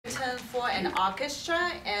written for an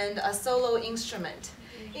orchestra and a solo instrument.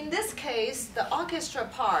 In this case, the orchestra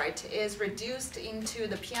part is reduced into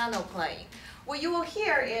the piano playing. What you will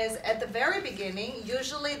hear is at the very beginning,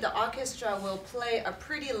 usually the orchestra will play a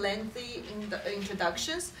pretty lengthy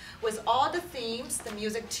introductions with all the themes, the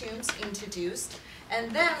music tunes introduced.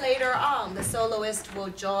 And then later on, the soloist will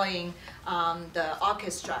join the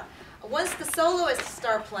orchestra. Once the soloists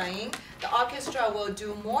start playing, the orchestra will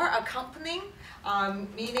do more accompanying,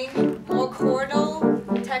 meaning more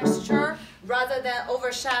chordal texture rather than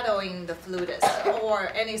overshadowing the flutist or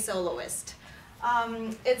any soloist.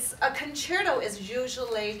 A concerto is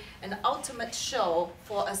usually an ultimate show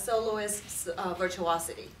for a soloist's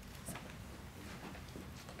virtuosity.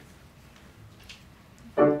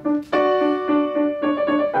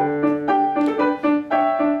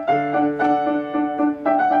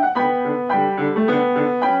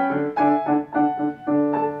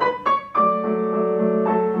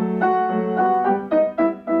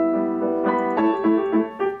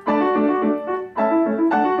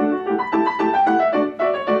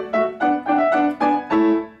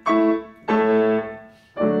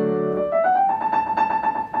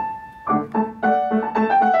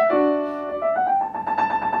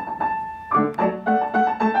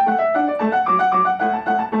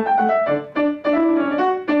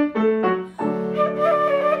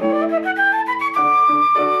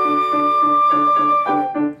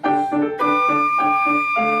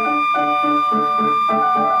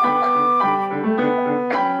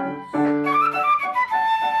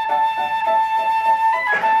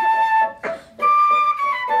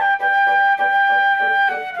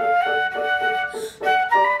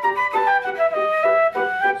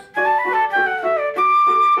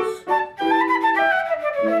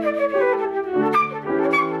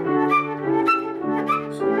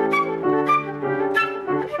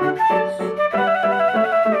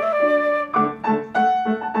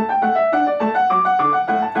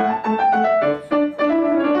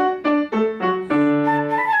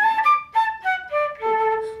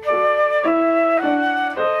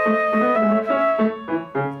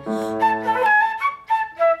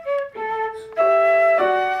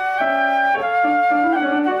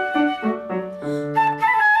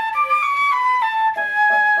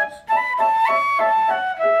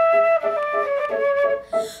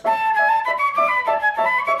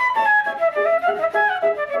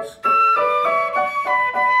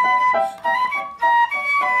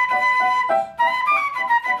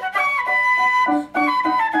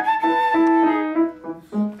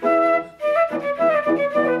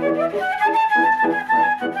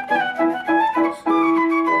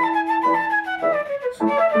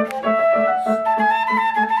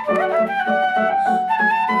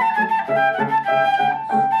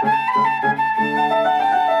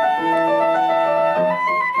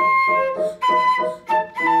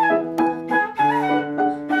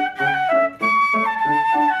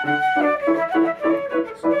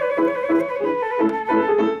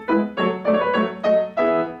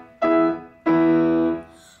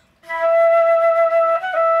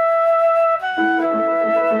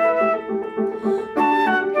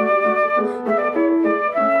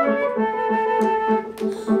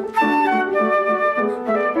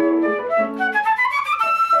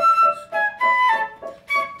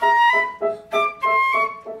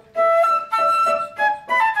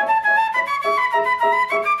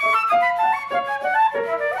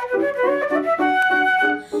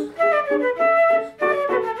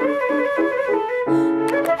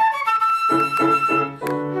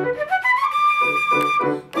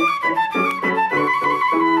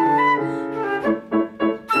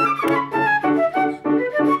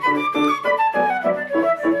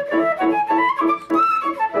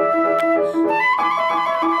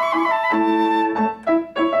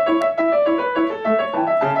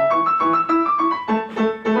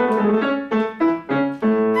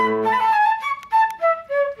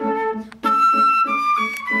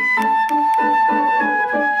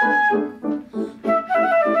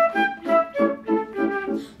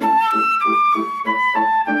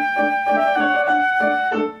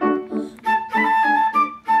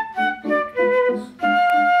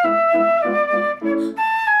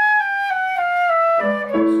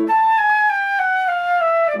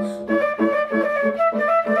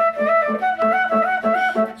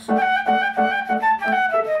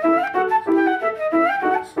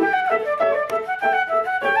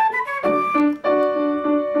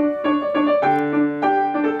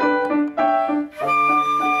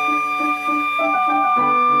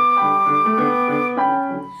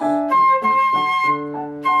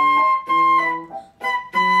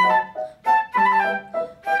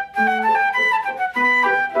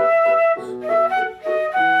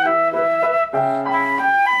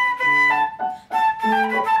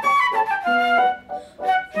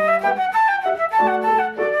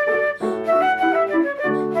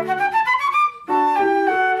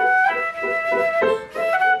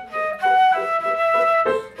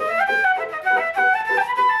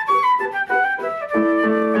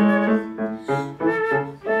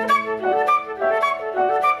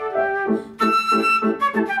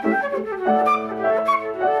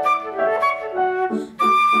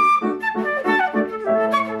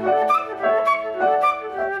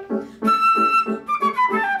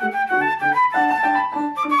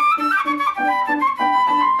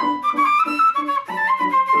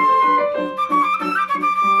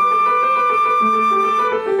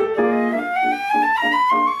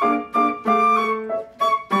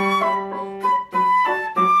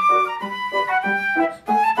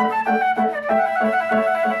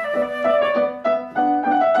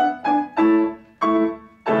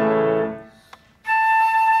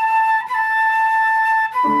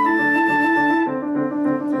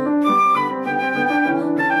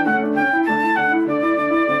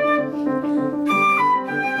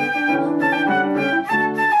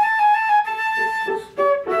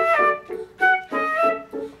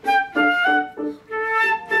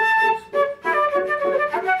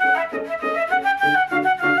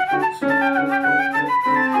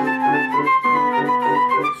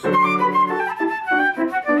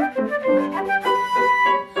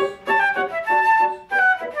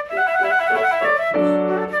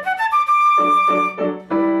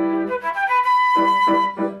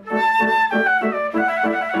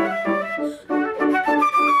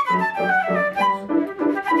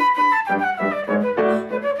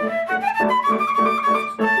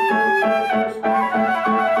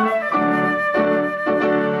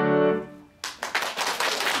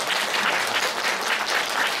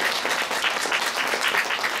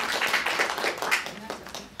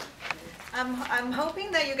 I'm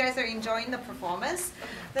hoping that you guys are enjoying the performance.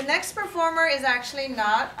 The next performer is actually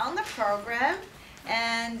not on the program,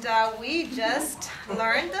 and we just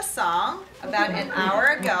learned the song about an hour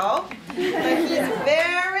ago, but he's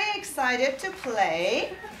very excited to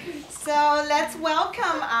play. So let's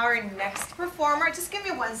welcome our next performer. Just give me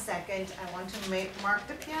 1 second. I want to mark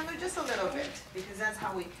the piano just a little bit, because that's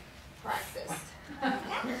how we practice.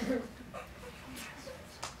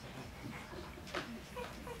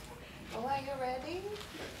 Oh, are you ready?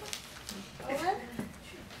 Bowen?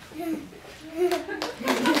 My name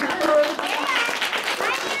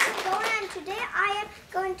is Bowen, and today I am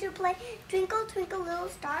going to play Twinkle, Twinkle, Little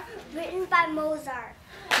Star, written by Mozart.